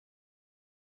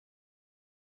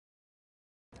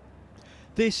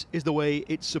This is the way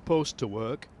it's supposed to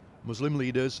work. Muslim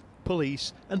leaders,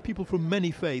 police and people from many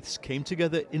faiths came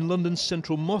together in London's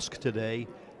Central Mosque today.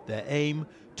 Their aim,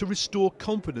 to restore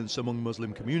confidence among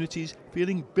Muslim communities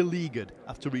feeling beleaguered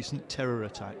after recent terror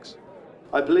attacks.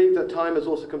 I believe that time has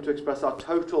also come to express our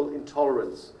total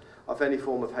intolerance of any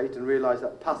form of hate and realise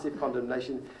that passive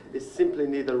condemnation is simply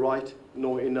neither right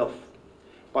nor enough.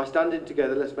 By standing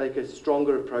together, let's make a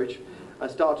stronger approach and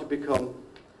start to become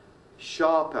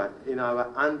sharper in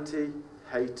our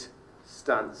anti-hate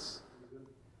stance.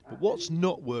 But what's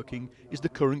not working is the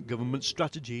current government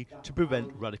strategy to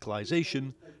prevent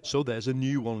radicalisation, so there's a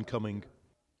new one coming.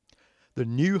 The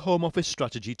new Home Office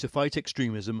strategy to fight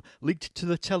extremism, leaked to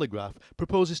The Telegraph,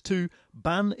 proposes to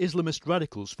ban Islamist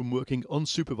radicals from working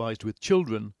unsupervised with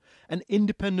children, an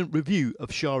independent review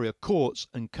of Sharia courts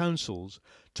and councils,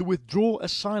 to withdraw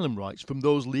asylum rights from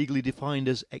those legally defined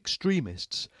as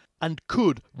extremists, and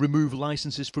could remove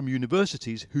licences from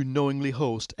universities who knowingly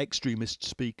host extremist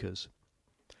speakers.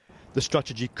 The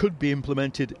strategy could be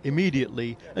implemented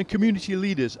immediately, and community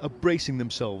leaders are bracing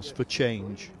themselves for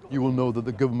change. You will know that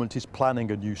the government is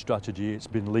planning a new strategy. It's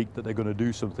been leaked that they're going to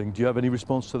do something. Do you have any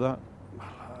response to that?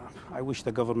 I wish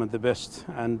the government the best,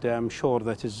 and I'm sure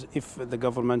that is, if the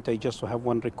government, I just have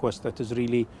one request, that is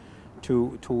really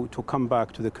to come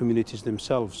back to the communities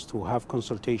themselves, to have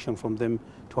consultation from them,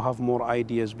 to have more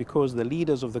ideas, because the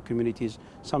leaders of the communities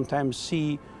sometimes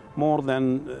see more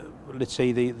than, let's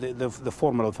say, the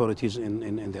formal authorities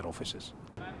in their offices.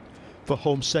 For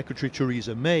Home Secretary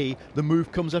Theresa May, the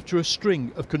move comes after a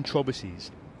string of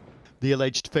controversies. The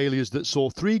alleged failures that saw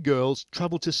 3 girls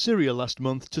travel to Syria last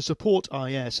month to support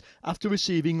IS after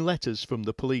receiving letters from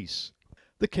the police.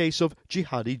 The case of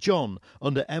Jihadi John,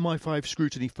 under MI5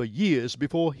 scrutiny for years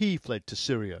before he fled to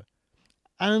Syria.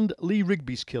 And Lee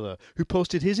Rigby's killer, who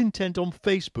posted his intent on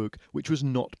Facebook, which was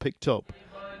not picked up.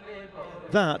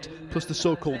 That, plus the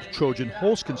so-called Trojan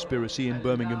horse conspiracy in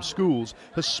Birmingham schools,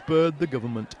 has spurred the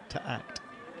government to act.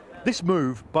 This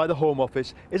move by the Home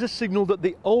Office is a signal that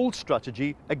the old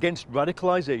strategy against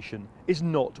radicalisation is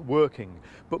not working.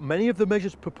 But many of the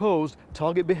measures proposed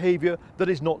target behaviour that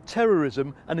is not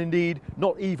terrorism and indeed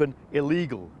not even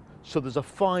illegal. So there's a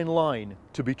fine line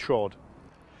to be trod.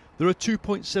 There are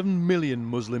 2.7 million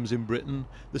Muslims in Britain.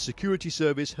 The security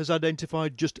service has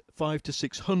identified just 500 to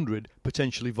 600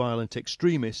 potentially violent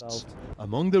extremists.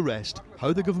 Among the rest,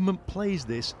 how the government plays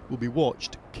this will be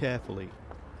watched carefully.